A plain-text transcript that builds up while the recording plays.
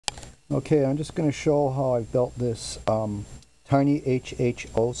Okay, I'm just going to show how I built this tiny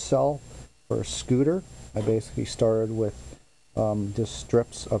HHO cell for a scooter. I basically started with just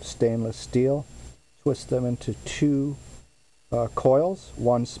strips of stainless steel, twist them into two coils,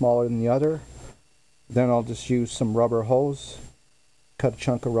 one smaller than the other. Then I'll just use some rubber hose, cut a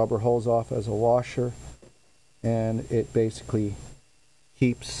chunk of rubber hose off as a washer, and it basically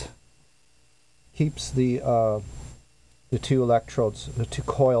keeps the two electrodes, the two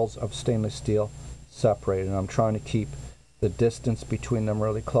coils of stainless steel separated. And I'm trying to keep the distance between them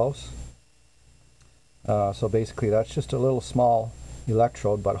really close. So basically that's just a little small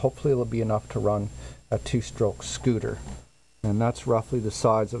electrode, but hopefully it'll be enough to run a two-stroke scooter. And that's roughly the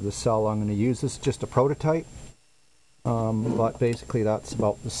size of the cell I'm going to use. This is just a prototype, but basically that's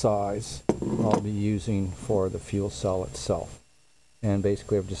about the size I'll be using for the fuel cell itself. And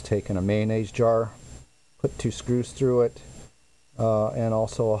basically I've just taken a mayonnaise jar, put two screws through it, and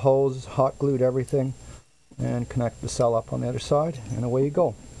also a hose, hot glued everything, and connect the cell up on the other side, and away you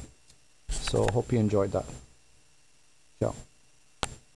go. So hope you enjoyed that. Ciao.